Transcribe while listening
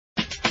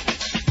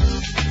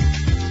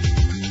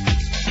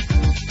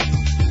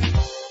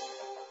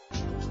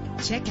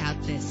Check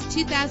out this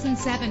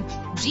 2007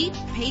 Jeep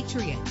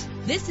Patriot.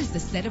 This is the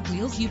set of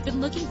wheels you've been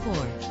looking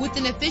for, with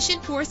an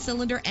efficient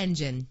 4-cylinder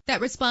engine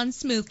that responds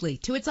smoothly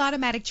to its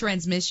automatic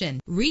transmission.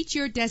 Reach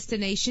your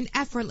destination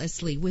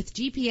effortlessly with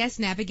GPS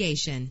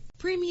navigation.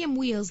 Premium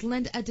wheels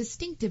lend a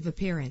distinctive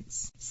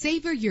appearance.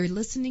 Savor your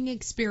listening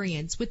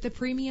experience with the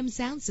premium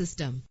sound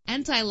system.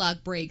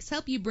 Anti-lock brakes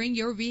help you bring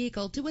your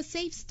vehicle to a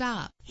safe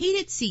stop.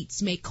 Heated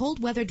seats make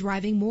cold weather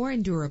driving more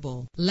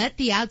endurable. Let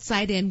the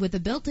outside in with a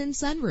built-in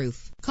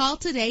sunroof. Call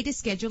today to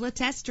schedule a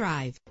test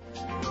drive.